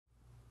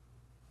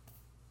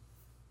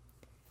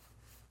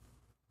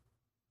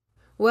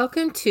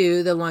Welcome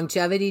to the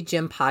Longevity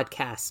Gym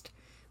Podcast.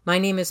 My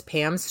name is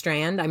Pam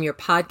Strand. I'm your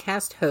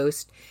podcast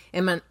host,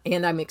 and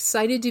I'm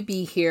excited to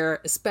be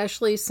here,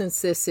 especially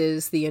since this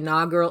is the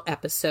inaugural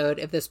episode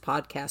of this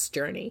podcast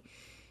journey,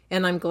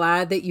 and I'm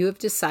glad that you have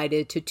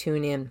decided to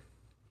tune in.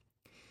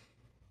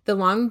 The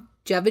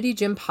Longevity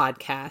Gym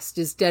Podcast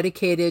is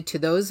dedicated to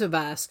those of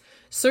us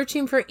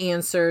searching for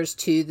answers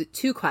to the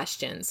two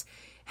questions: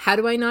 how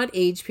do I not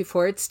age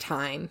before it's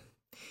time?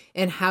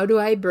 And how do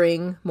I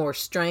bring more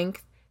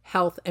strength,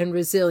 health, and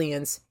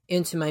resilience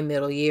into my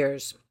middle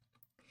years?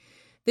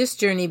 This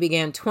journey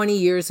began 20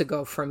 years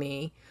ago for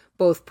me,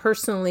 both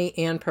personally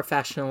and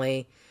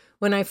professionally,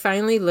 when I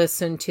finally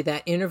listened to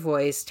that inner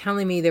voice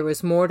telling me there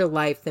was more to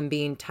life than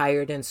being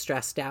tired and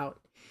stressed out.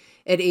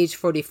 At age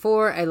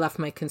 44, I left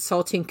my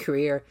consulting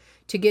career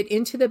to get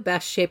into the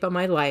best shape of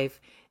my life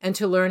and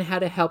to learn how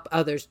to help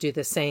others do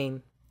the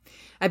same.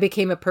 I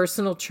became a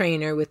personal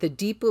trainer with a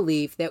deep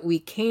belief that we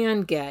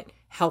can get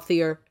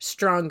healthier,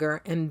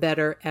 stronger, and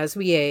better as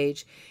we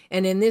age.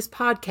 And in this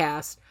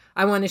podcast,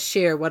 I want to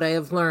share what I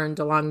have learned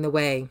along the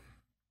way.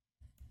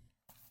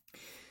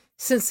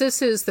 Since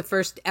this is the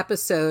first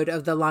episode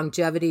of the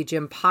Longevity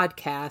Gym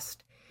Podcast,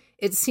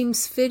 it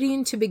seems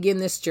fitting to begin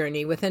this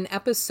journey with an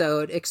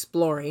episode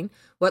exploring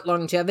what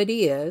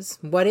longevity is,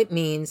 what it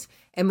means,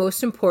 and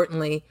most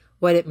importantly,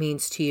 what it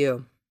means to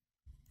you.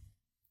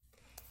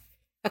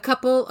 A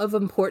couple of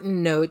important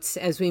notes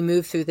as we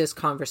move through this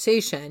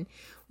conversation.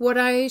 What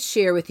I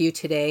share with you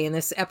today in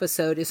this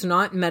episode is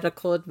not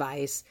medical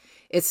advice.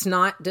 It's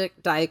not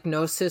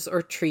diagnosis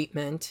or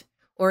treatment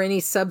or any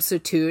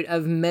substitute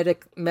of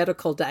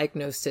medical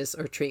diagnosis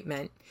or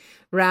treatment.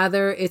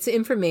 Rather, it's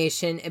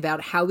information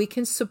about how we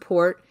can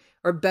support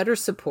or better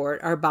support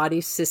our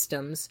body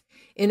systems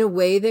in a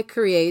way that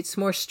creates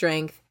more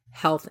strength,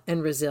 health,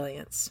 and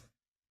resilience.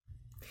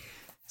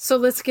 So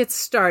let's get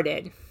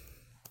started.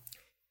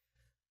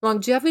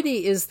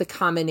 Longevity is the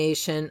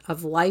combination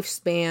of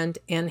lifespan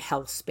and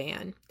health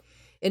span.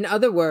 In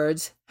other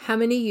words, how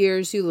many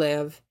years you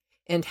live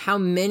and how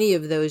many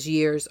of those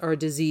years are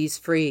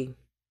disease-free.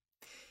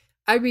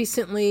 I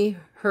recently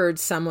heard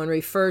someone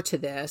refer to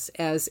this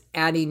as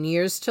adding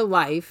years to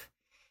life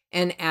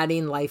and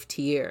adding life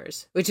to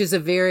years, which is a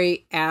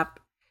very apt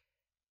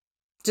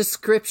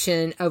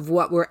description of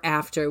what we're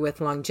after with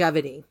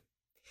longevity.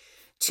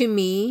 To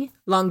me,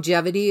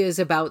 longevity is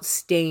about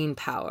staying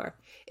power.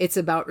 It's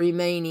about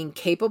remaining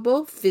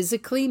capable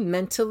physically,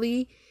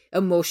 mentally,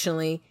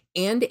 emotionally,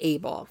 and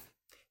able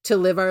to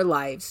live our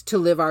lives, to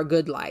live our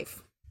good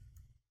life.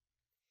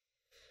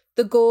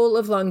 The goal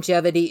of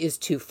longevity is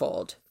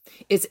twofold.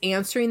 It's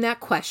answering that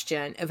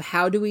question of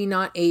how do we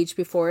not age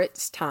before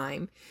it's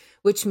time,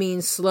 which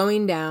means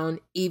slowing down,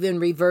 even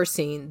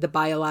reversing the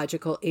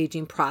biological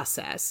aging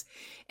process.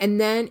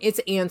 And then it's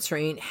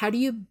answering how do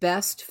you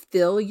best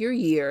fill your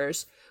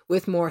years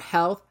with more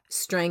health,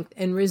 strength,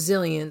 and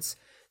resilience,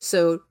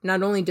 so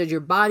not only does your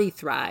body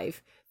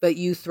thrive, but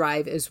you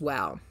thrive as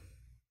well.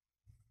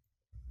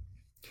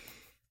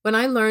 When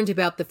I learned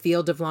about the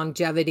field of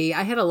longevity,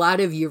 I had a lot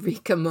of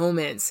eureka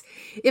moments.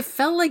 It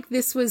felt like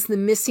this was the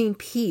missing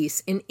piece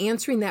in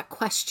answering that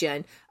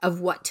question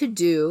of what to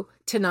do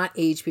to not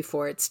age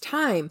before it's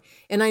time.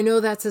 And I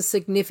know that's a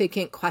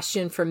significant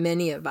question for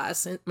many of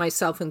us,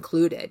 myself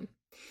included.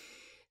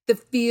 The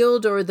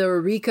field or the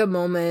eureka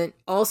moment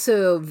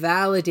also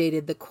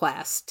validated the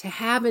quest to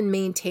have and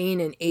maintain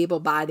an able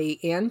body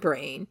and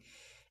brain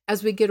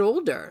as we get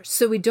older,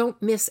 so we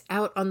don't miss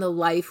out on the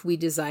life we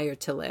desire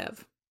to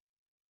live.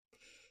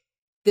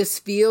 This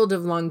field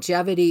of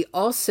longevity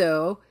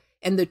also,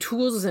 and the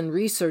tools and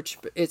research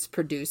it's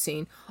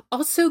producing,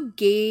 also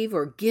gave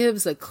or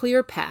gives a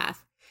clear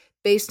path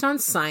based on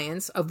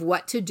science of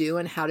what to do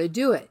and how to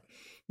do it,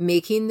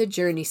 making the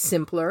journey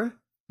simpler,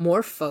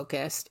 more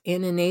focused,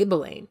 and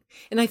enabling.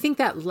 And I think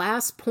that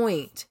last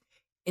point,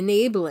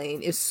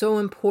 enabling, is so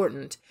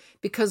important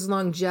because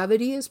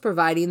longevity is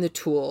providing the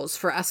tools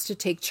for us to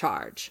take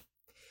charge.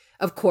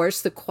 Of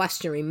course, the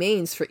question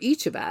remains for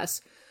each of us,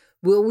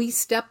 will we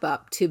step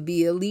up to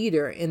be a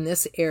leader in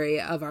this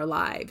area of our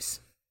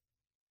lives?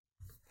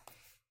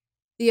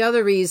 The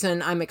other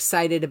reason I'm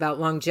excited about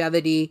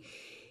longevity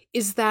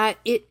is that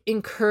it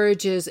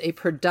encourages a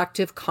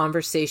productive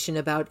conversation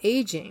about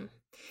aging.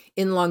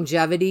 In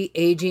longevity,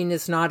 aging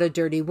is not a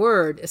dirty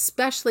word,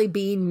 especially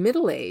being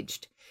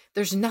middle-aged.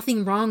 There's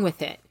nothing wrong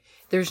with it.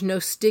 There's no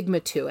stigma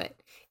to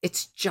it.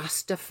 It's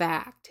just a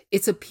fact.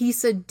 It's a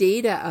piece of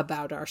data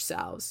about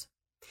ourselves.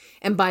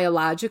 And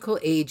biological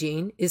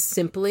aging is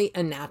simply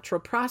a natural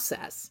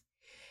process,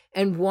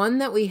 and one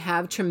that we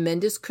have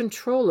tremendous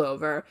control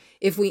over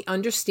if we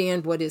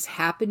understand what is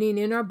happening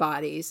in our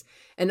bodies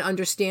and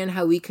understand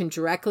how we can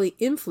directly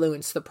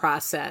influence the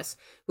process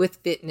with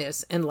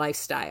fitness and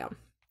lifestyle.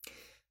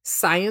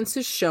 Science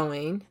is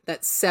showing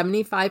that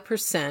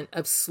 75%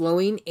 of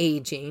slowing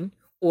aging,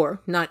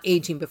 or not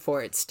aging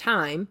before its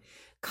time,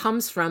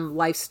 comes from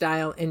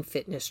lifestyle and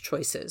fitness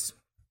choices.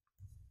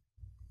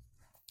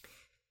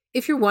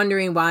 If you're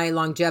wondering why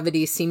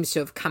longevity seems to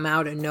have come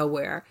out of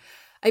nowhere,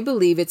 I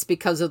believe it's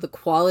because of the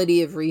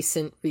quality of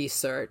recent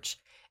research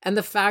and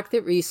the fact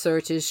that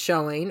research is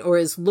showing or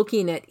is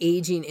looking at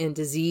aging and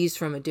disease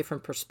from a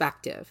different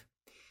perspective.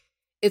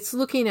 It's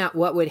looking at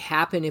what would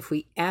happen if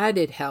we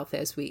added health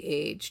as we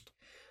aged,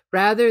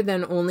 rather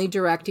than only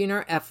directing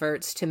our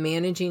efforts to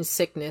managing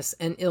sickness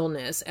and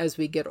illness as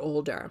we get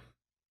older.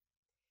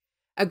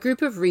 A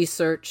group of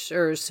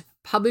researchers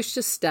published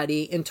a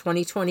study in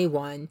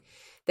 2021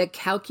 that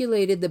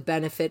calculated the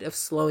benefit of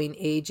slowing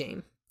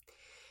aging.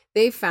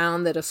 They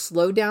found that a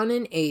slowdown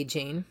in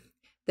aging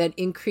that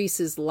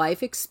increases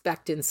life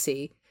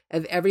expectancy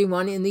of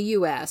everyone in the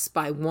U.S.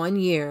 by 1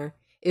 year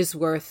is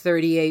worth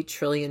 $38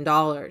 trillion.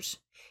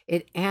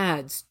 It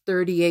adds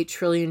 $38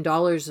 trillion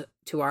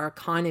to our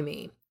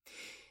economy.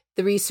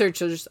 The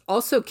researchers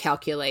also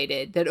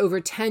calculated that over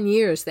 10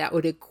 years, that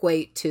would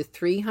equate to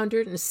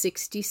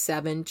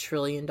 $367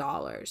 trillion.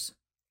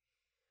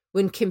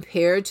 When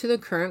compared to the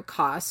current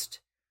cost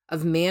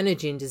of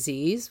managing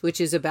disease, which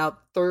is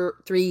about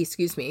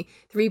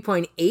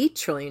 $3.8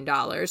 trillion,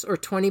 or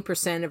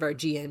 20% of our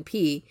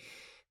GNP,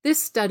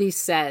 this study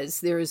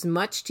says there is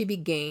much to be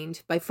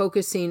gained by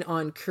focusing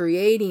on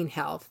creating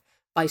health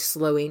by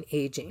slowing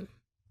aging.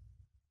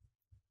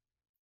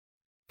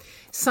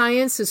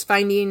 Science is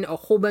finding a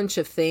whole bunch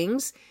of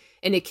things,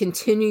 and it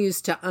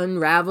continues to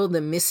unravel the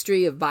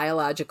mystery of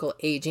biological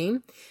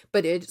aging,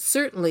 but it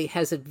certainly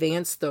has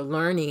advanced the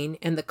learning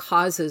and the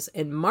causes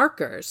and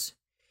markers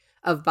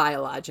of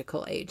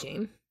biological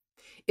aging.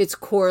 It's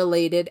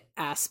correlated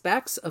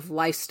aspects of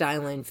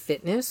lifestyle and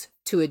fitness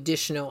to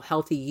additional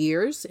healthy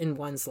years in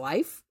one's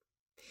life,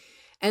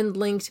 and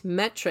linked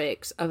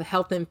metrics of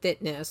health and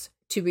fitness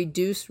to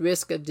reduce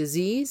risk of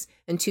disease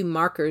and to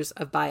markers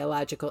of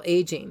biological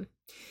aging.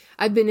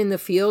 I've been in the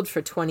field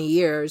for 20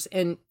 years,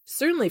 and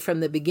certainly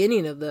from the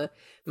beginning of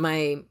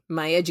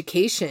my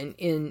education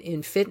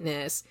in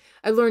fitness,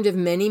 I learned of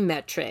many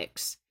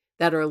metrics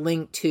that are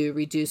linked to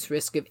reduced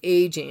risk of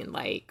aging,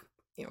 like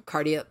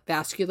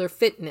cardiovascular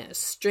fitness,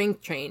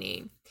 strength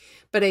training.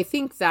 But I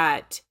think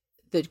that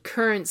the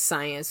current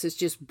science is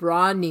just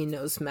broadening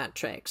those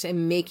metrics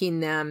and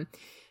making them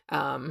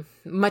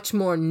much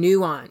more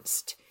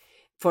nuanced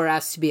for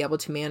us to be able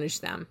to manage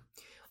them.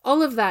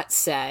 All of that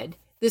said,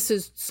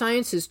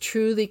 science is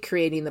truly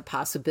creating the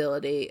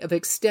possibility of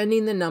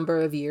extending the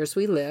number of years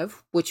we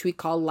live, which we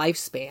call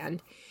lifespan,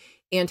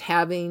 and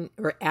having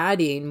or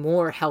adding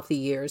more healthy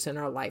years in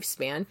our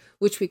lifespan,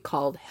 which we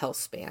called health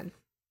span.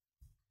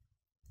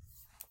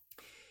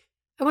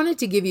 I wanted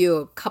to give you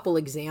a couple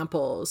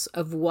examples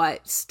of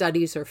what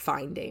studies are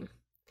finding.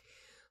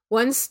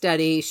 One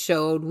study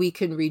showed we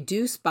can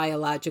reduce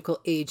biological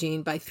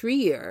aging by 3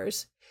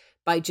 years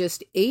by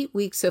just 8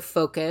 weeks of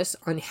focus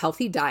on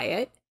healthy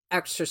diet,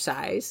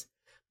 exercise,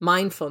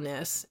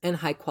 mindfulness, and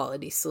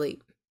high-quality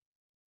sleep.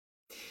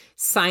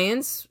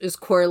 Science is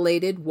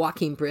correlated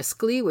walking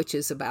briskly, which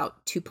is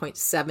about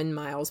 2.7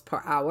 miles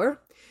per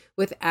hour,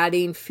 with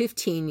adding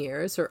 15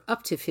 years or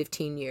up to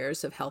 15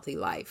 years of healthy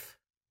life.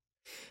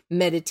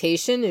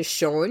 Meditation is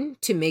shown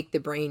to make the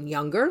brain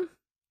younger,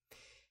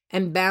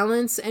 and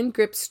balance and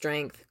grip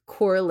strength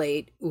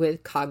correlate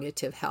with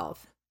cognitive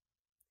health.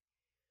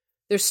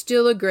 There's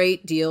still a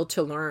great deal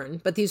to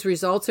learn, but these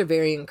results are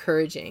very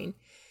encouraging.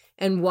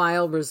 And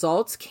while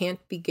results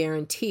can't be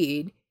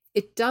guaranteed,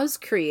 it does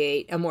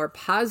create a more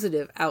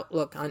positive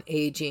outlook on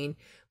aging,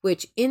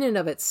 which in and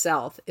of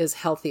itself is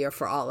healthier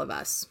for all of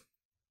us.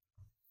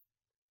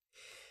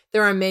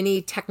 There are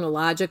many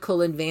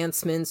technological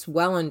advancements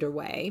well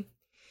underway.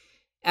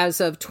 As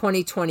of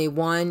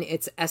 2021,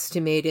 it's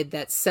estimated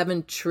that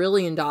 $7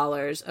 trillion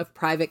of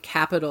private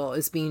capital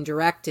is being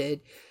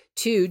directed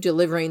to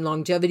delivering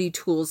longevity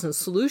tools and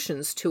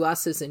solutions to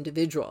us as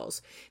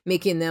individuals,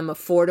 making them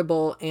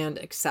affordable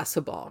and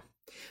accessible.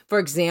 For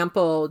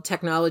example,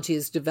 technology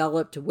has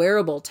developed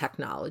wearable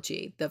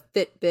technology, the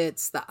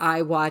Fitbits, the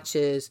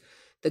iWatches,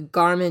 the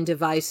Garmin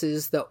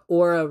devices, the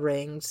Oura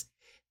rings,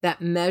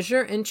 that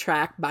measure and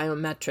track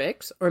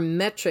biometrics or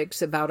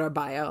metrics about our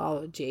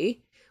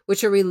biology,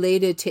 which are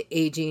related to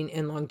aging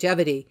and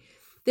longevity.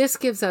 This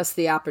gives us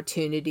the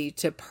opportunity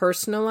to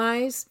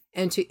personalize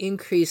and to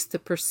increase the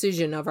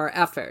precision of our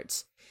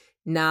efforts.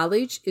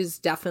 Knowledge is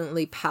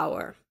definitely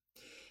power.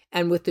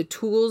 And with the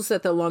tools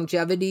that the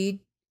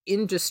longevity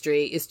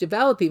industry is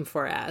developing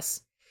for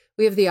us,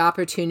 we have the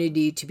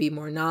opportunity to be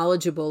more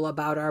knowledgeable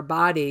about our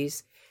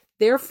bodies,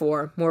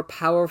 therefore more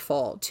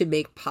powerful to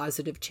make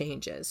positive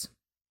changes.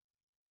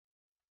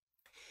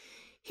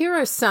 Here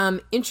are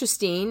some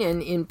interesting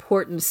and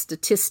important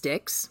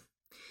statistics.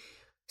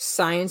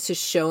 Science is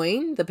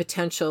showing the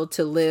potential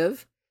to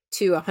live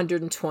to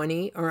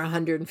 120 or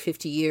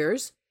 150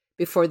 years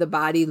before the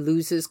body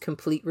loses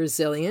complete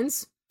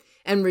resilience.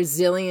 And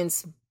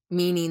resilience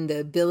meaning the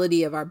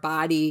ability of our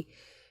body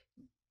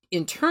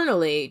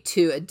internally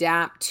to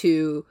adapt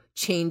to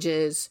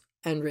changes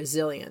and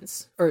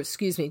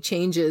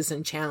changes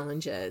and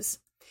challenges.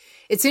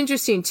 It's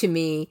interesting to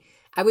me,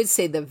 I would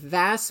say the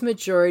vast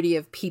majority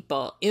of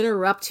people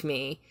interrupt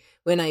me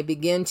when I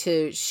begin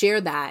to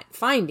share that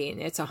finding,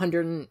 it's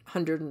 100,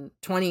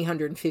 120,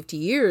 150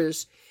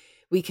 years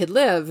we could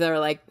live, they're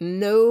like,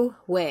 no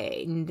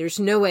way. There's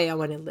no way I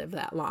want to live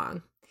that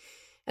long.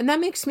 And that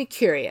makes me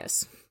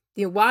curious.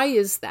 Why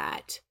is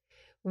that?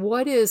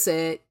 What is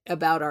it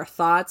about our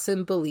thoughts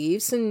and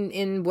beliefs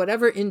and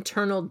whatever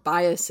internal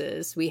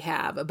biases we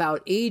have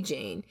about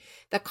aging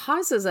that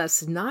causes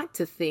us not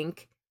to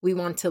think we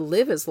want to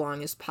live as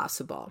long as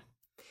possible?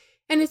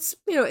 And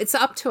it's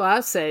up to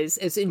us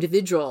as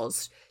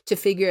individuals to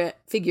figure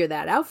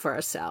that out for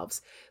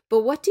ourselves.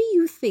 But what do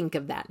you think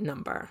of that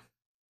number?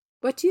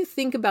 What do you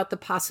think about the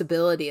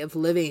possibility of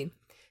living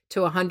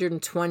to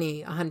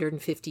 120,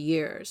 150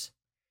 years?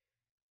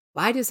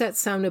 Why does that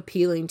sound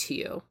appealing to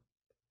you?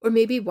 Or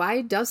maybe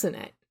why doesn't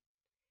it?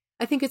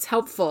 I think it's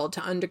helpful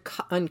to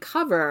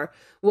uncover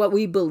what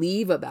we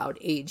believe about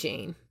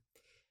aging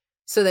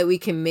so that we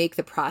can make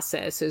the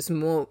process as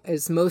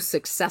most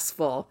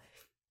successful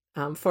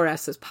for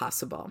us as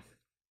possible.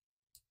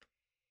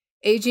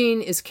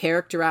 Aging is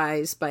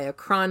characterized by a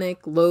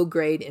chronic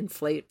low-grade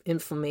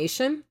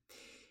inflammation.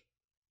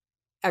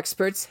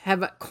 Experts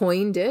have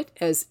coined it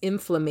as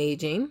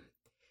inflammaging,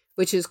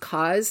 which is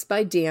caused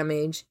by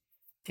damage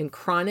and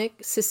chronic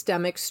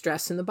systemic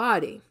stress in the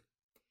body.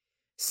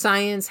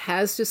 Science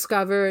has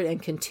discovered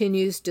and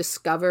continues to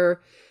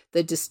discover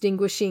the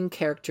distinguishing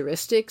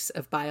characteristics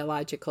of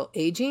biological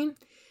aging,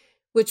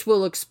 which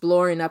we'll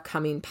explore in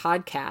upcoming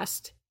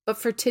podcasts. But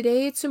for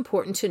today, it's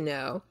important to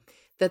know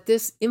that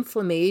this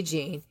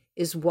inflammaging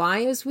is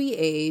why, as we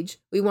age,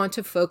 we want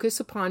to focus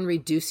upon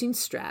reducing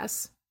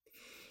stress,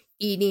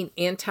 eating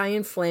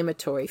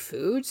anti-inflammatory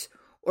foods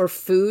or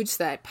foods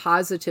that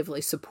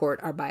positively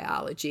support our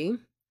biology.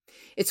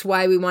 It's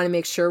why we want to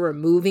make sure we're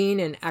moving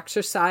and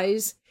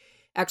exercising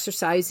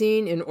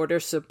in order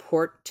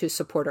to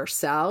support our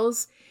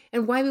cells,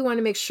 and why we want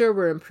to make sure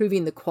we're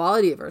improving the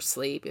quality of our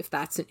sleep if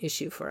that's an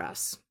issue for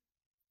us.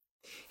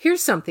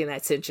 Here's something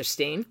that's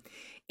interesting.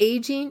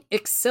 Aging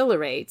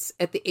accelerates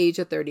at the age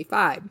of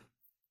 35.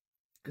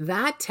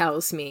 That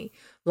tells me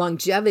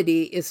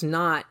longevity is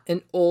not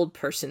an old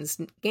person's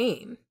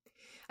game.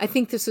 I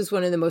think this is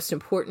one of the most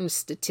important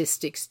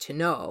statistics to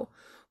know.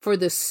 For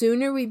the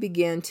sooner we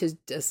begin to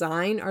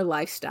design our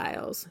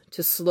lifestyles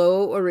to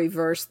slow or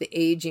reverse the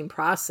aging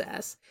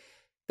process,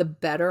 the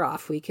better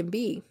off we can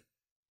be.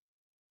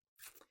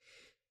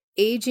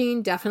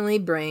 Aging definitely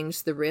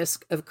brings the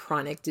risk of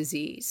chronic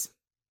disease.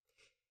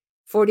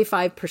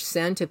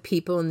 45% of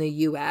people in the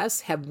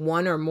U.S. have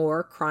one or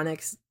more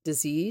chronic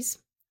disease.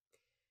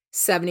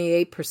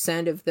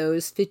 78% of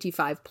those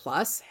 55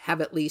 plus have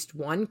at least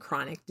one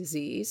chronic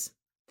disease.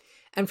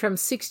 And from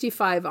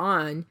 65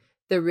 on,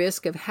 the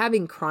risk of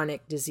having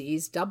chronic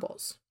disease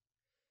doubles.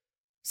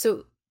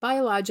 So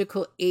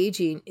biological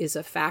aging is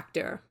a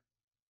factor.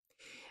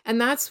 And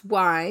that's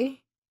why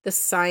the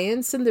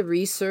science and the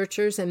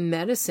researchers and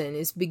medicine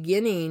is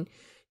beginning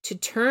to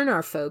turn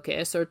their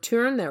focus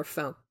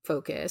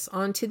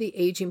onto the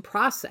aging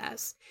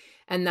process.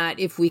 And that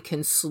if we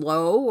can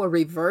slow or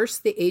reverse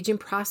the aging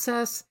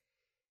process,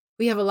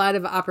 we have a lot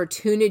of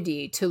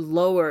opportunity to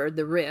lower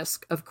the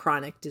risk of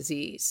chronic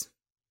disease.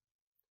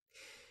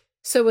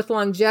 So with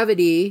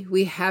longevity,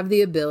 we have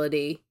the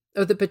ability,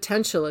 or the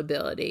potential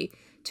ability,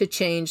 to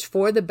change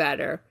for the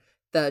better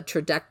the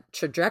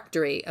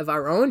trajectory of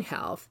our own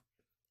health,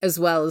 as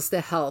well as the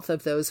health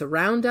of those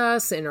around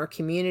us, in our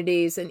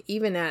communities, and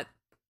even at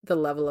the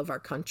level of our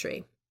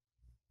country.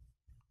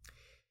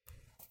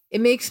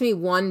 It makes me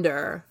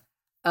wonder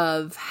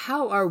of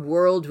how our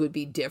world would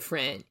be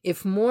different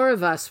if more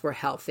of us were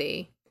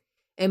healthy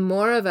and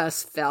more of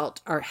us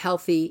felt our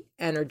healthy,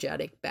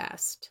 energetic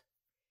best.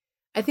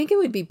 I think it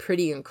would be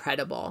pretty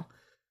incredible.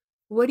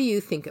 What do you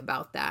think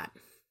about that?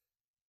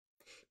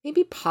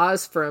 Maybe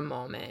pause for a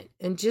moment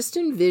and just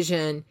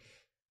envision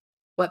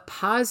what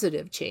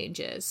positive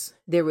changes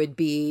there would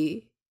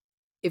be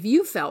if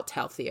you felt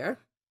healthier,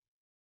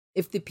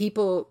 if the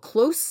people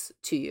close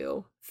to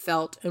you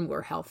felt and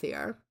were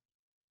healthier,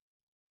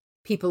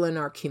 people in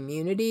our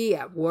community,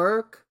 at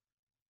work,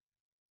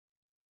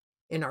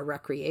 in our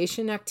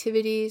recreation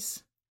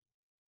activities.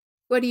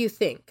 What do you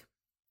think?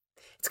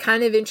 It's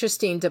kind of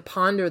interesting to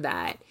ponder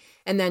that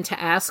and then to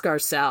ask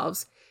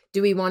ourselves,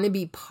 do we want to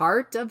be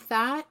part of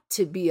that,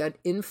 to be an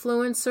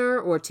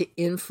influencer or to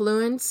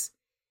influence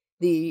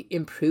the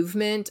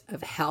improvement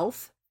of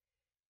health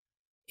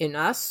in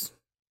us,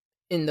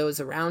 in those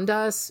around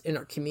us, in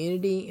our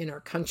community, in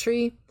our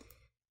country?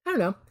 I don't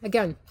know.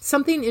 Again,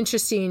 something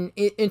interesting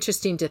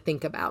to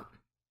think about.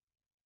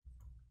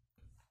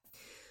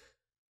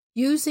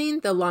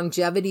 Using the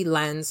longevity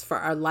lens for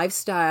our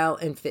lifestyle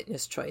and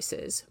fitness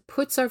choices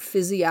puts our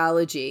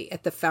physiology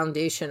at the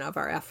foundation of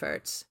our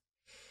efforts.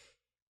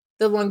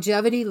 The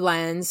longevity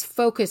lens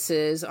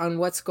focuses on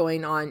what's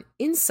going on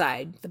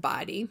inside the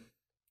body.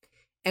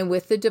 And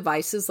with the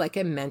devices, like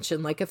I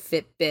mentioned, like a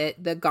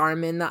Fitbit, the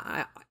Garmin,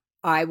 the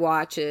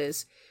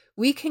iWatches,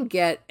 we can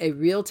get a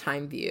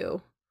real-time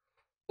view,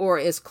 or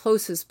as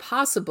close as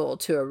possible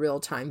to a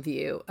real-time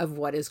view of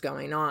what is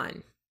going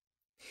on.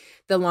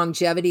 The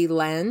longevity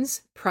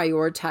lens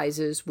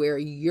prioritizes where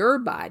your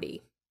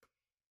body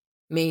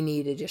may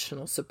need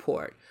additional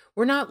support.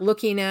 We're not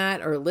looking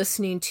at or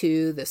listening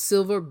to the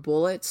silver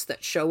bullets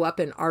that show up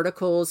in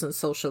articles and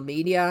social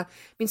media.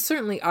 I mean,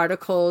 certainly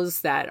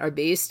articles that are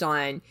based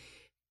on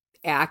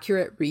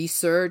accurate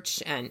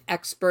research and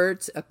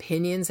experts'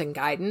 opinions and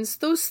guidance,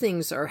 those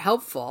things are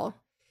helpful,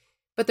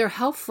 but they're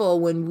helpful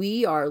when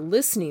we are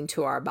listening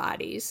to our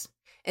bodies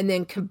and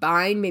then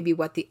combine maybe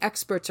what the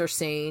experts are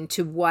saying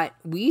to what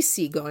we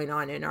see going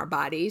on in our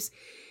bodies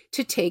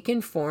to take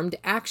informed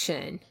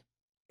action.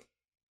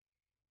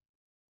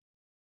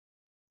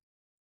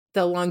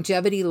 The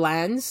longevity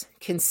lens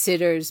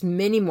considers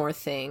many more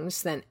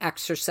things than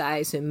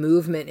exercise and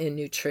movement and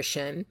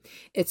nutrition.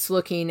 It's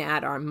looking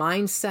at our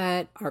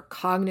mindset, our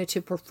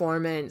cognitive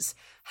performance,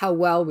 how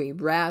well we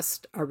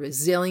rest, our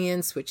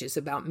resilience, which is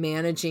about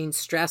managing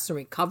stress and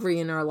recovery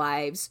in our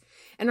lives,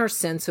 and our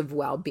sense of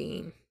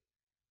well-being.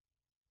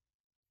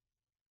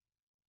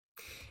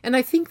 And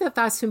I think that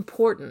that's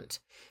important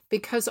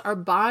because our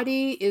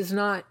body is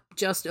not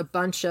just a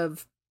bunch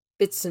of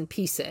bits and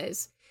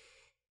pieces.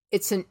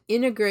 It's an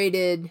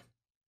integrated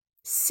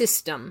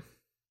system.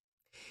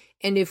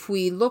 And if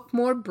we look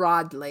more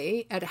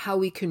broadly at how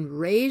we can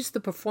raise the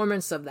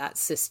performance of that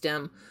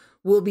system,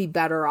 we'll be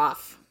better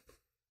off.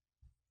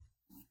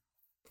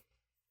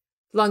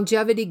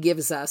 Longevity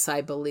gives us,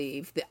 I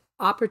believe, the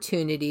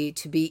opportunity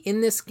to be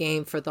in this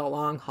game for the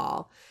long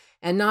haul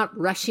and not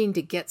rushing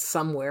to get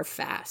somewhere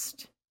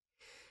fast.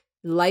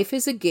 Life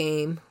is a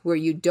game where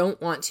you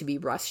don't want to be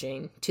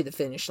rushing to the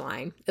finish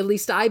line. At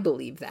least I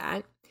believe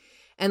that.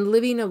 And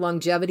living a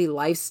longevity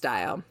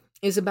lifestyle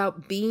is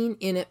about being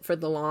in it for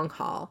the long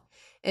haul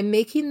and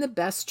making the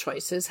best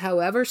choices,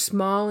 however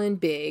small and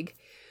big,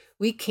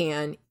 we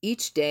can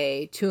each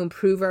day to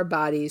improve our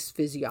body's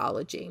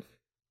physiology.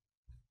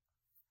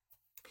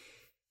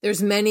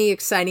 There's many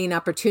exciting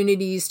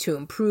opportunities to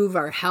improve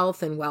our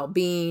health and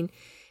well-being,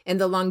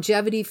 and the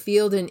longevity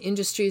field and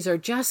industries are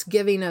just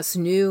giving us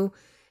new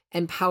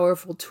and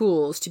powerful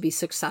tools to be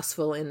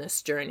successful in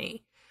this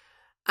journey.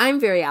 I'm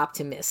very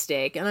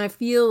optimistic, and I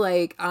feel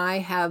like I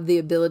have the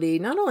ability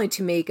not only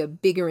to make a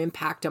bigger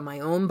impact on my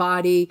own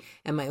body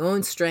and my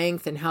own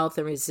strength and health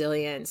and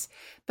resilience,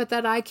 but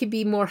that I could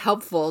be more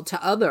helpful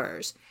to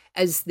others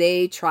as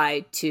they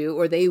try to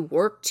or they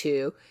work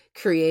to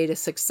create a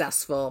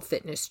successful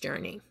fitness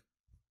journey.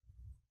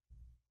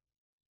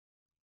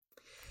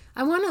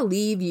 I want to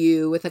leave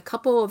you with a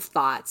couple of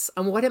thoughts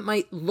on what it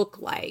might look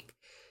like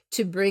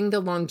to bring the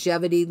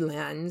longevity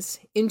lens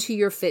into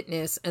your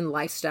fitness and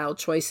lifestyle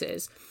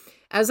choices.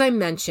 As I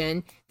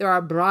mentioned, there are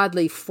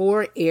broadly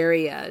 4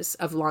 areas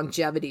of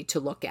longevity to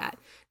look at: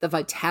 the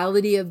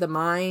vitality of the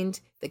mind,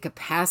 the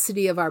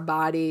capacity of our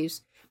bodies,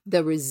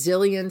 the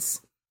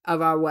resilience of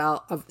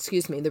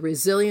the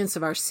resilience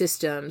of our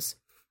systems,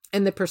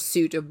 and the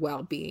pursuit of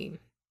well-being.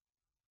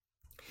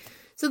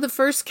 So the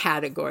first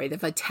category, the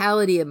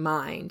vitality of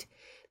mind,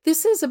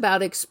 this is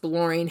about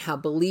exploring how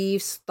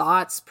beliefs,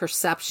 thoughts,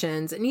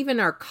 perceptions, and even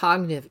our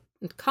cognitive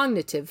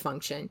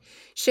function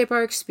shape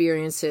our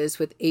experiences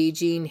with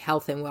aging,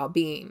 health, and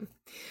well-being.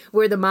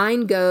 Where the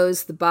mind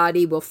goes, the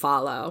body will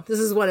follow. This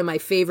is one of my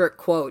favorite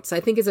quotes.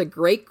 I think it's a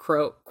great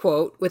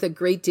quote with a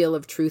great deal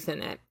of truth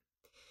in it.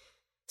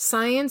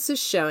 Science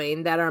is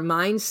showing that our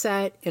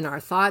mindset and our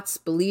thoughts,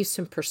 beliefs,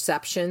 and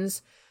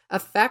perceptions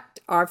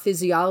affect our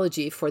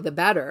physiology for the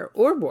better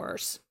or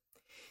worse.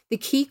 The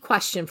key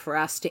question for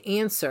us to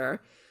answer: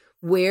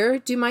 where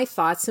do my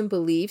thoughts and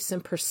beliefs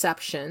and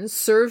perceptions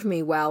serve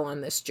me well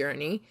on this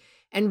journey,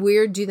 and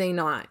where do they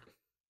not?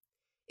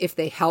 If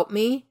they help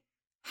me,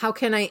 how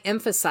can I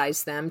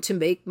emphasize them to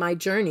make my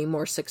journey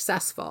more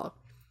successful?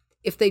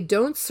 If they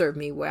don't serve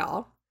me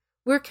well,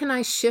 where can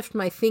I shift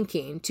my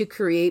thinking to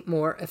create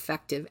more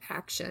effective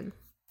action?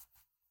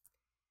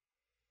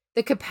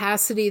 The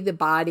capacity of the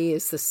body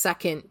is the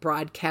second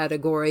broad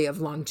category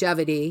of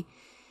longevity.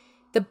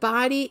 The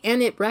body,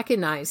 and it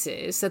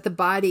recognizes that the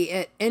body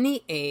at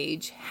any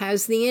age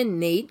has the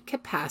innate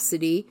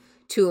capacity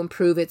to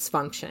improve its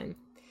function,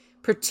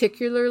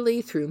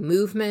 particularly through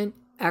movement,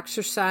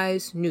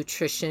 exercise,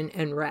 nutrition,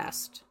 and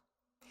rest.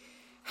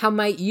 How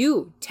might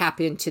you tap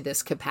into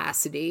this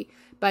capacity?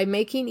 By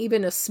making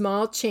even a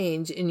small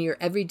change in your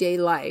everyday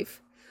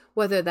life,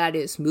 whether that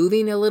is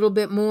moving a little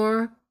bit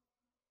more,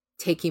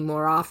 taking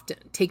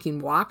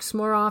walks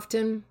more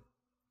often,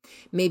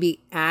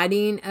 maybe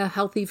adding a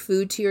healthy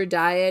food to your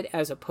diet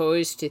as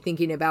opposed to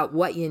thinking about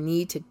what you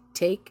need to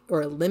take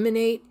or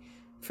eliminate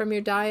from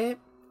your diet.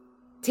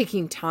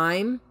 Taking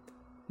time,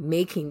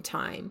 making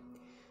time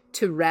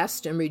to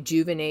rest and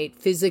rejuvenate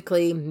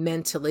physically,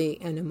 mentally,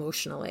 and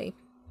emotionally.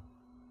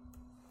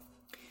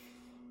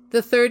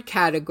 The third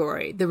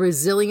category, the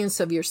resilience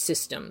of your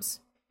systems.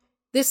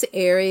 This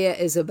area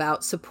is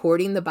about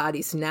supporting the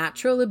body's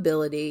natural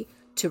ability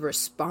to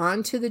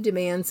respond to the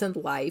demands of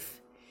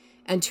life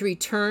and to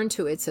return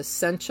to its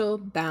essential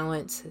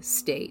balanced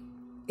state,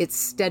 its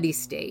steady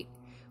state,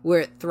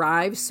 where it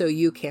thrives so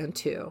you can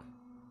too.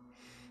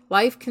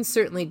 life can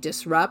certainly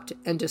disrupt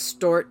and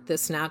distort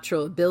this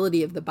natural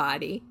ability of the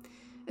body,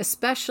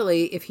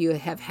 especially if you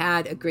have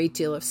had a great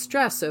deal of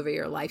stress over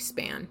your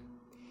lifespan.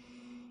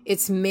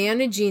 It's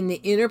managing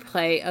the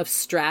interplay of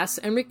stress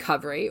and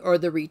recovery, or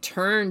the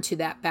return to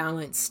that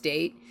balanced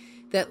state,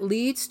 that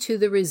leads to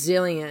the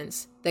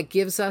resilience that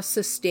gives us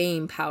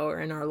sustained power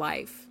in our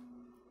life.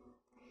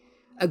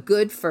 A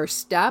good first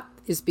step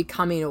is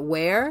becoming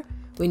aware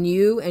when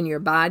you and your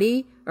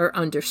body are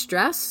under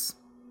stress,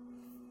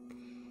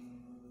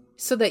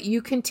 so that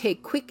you can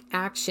take quick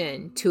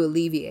action to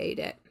alleviate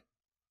it.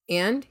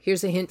 And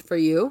here's a hint for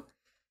you: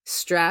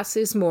 stress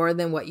is more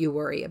than what you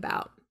worry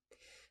about.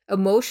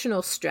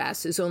 Emotional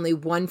stress is only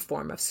one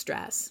form of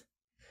stress.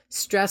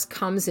 Stress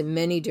comes in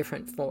many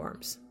different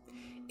forms.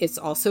 It's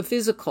also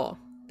physical.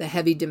 The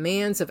heavy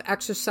demands of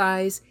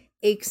exercise,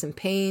 aches and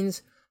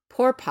pains,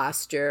 poor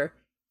posture,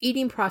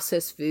 eating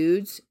processed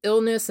foods,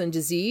 illness and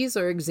disease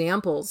are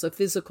examples of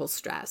physical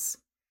stress.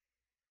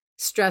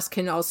 Stress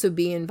can also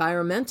be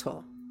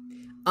environmental.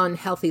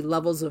 Unhealthy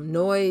levels of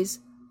noise,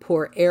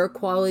 poor air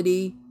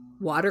quality,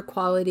 water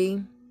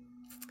quality.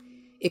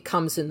 It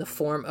comes in the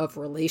form of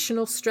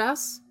relational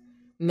stress,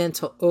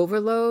 mental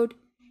overload,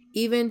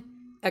 even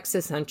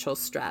existential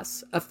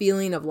stress, a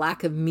feeling of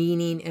lack of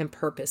meaning and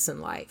purpose in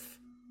life.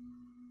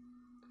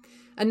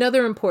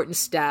 Another important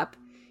step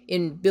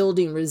in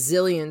building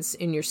resilience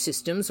in your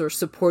systems, or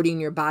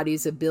supporting your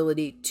body's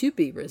ability to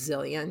be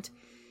resilient,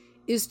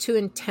 is to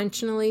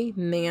intentionally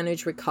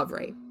manage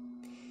recovery.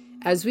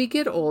 As we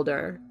get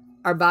older,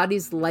 our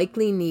bodies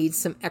likely need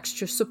some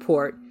extra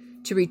support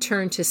to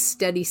return to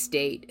steady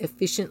state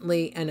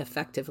efficiently and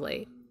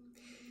effectively.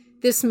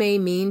 This may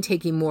mean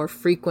taking more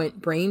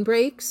frequent brain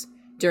breaks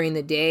during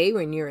the day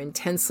when you're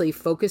intensely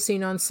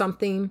focusing on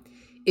something.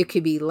 It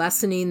could be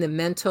lessening the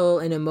mental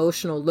and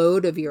emotional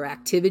load of your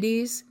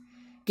activities,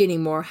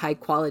 getting more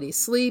high-quality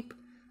sleep,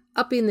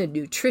 upping the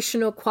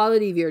nutritional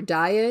quality of your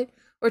diet,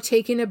 or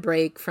taking a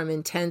break from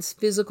intense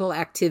physical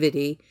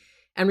activity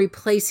and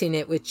replacing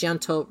it with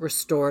gentle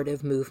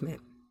restorative movement.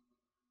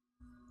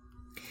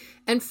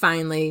 And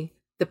finally,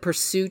 the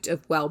pursuit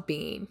of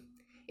well-being.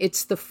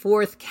 It's the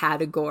fourth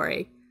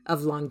category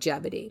of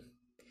longevity.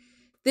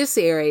 This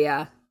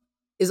area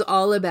is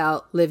all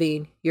about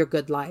living your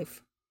good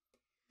life.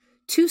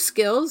 Two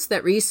skills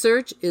that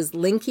research is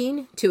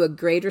linking to a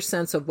greater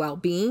sense of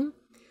well-being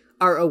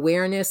are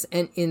awareness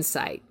and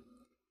insight.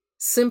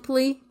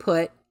 Simply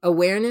put,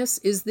 awareness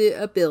is the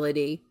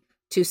ability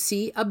to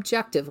see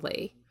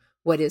objectively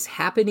what is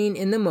happening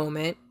in the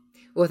moment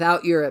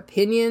without your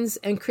opinions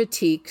and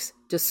critiques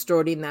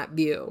distorting that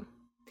view.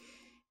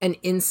 An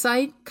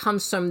insight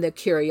comes from the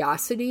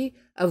curiosity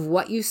of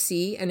what you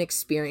see and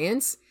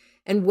experience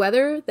and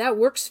whether that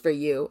works for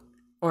you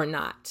or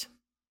not.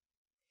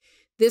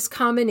 This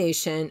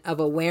combination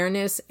of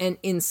awareness and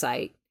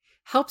insight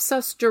helps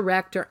us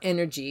direct our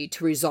energy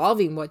to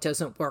resolving what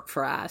doesn't work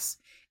for us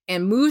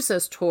and moves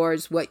us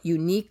towards what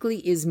uniquely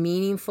is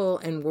meaningful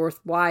and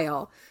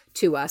worthwhile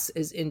to us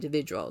as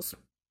individuals.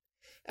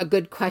 A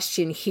good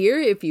question here,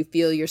 if you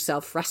feel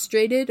yourself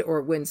frustrated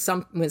or when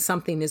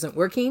something isn't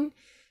working: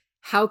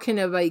 how can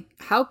I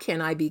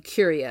be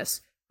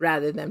curious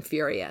rather than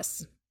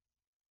furious?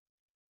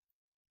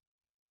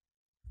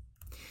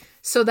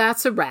 So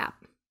that's a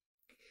wrap.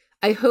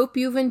 I hope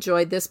you've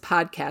enjoyed this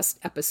podcast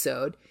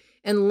episode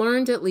and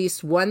learned at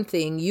least one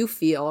thing you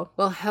feel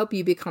will help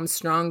you become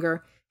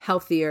stronger,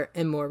 healthier,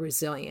 and more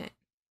resilient.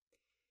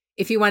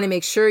 If you want to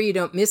make sure you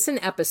don't miss an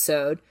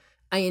episode,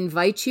 I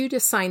invite you to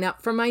sign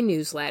up for my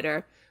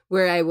newsletter,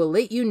 where I will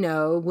let you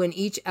know when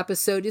each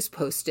episode is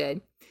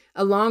posted,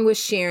 along with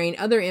sharing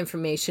other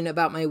information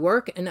about my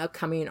work and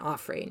upcoming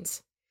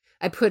offerings.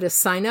 I put a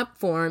sign-up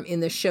form in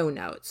the show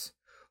notes,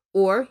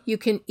 or you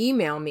can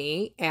email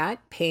me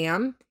at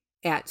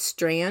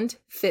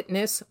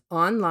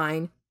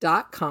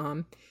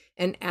pam@strandfitnessonline.com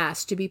and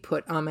ask to be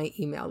put on my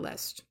email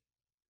list.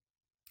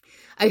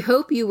 I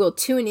hope you will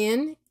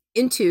tune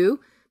into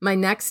my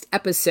next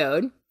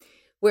episode,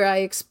 where I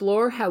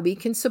explore how we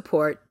can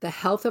support the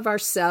health of our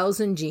cells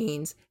and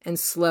genes and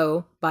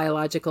slow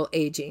biological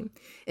aging.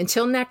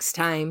 Until next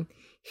time,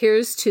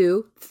 here's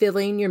to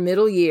filling your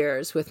middle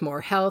years with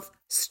more health,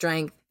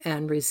 strength,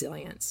 and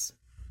resilience.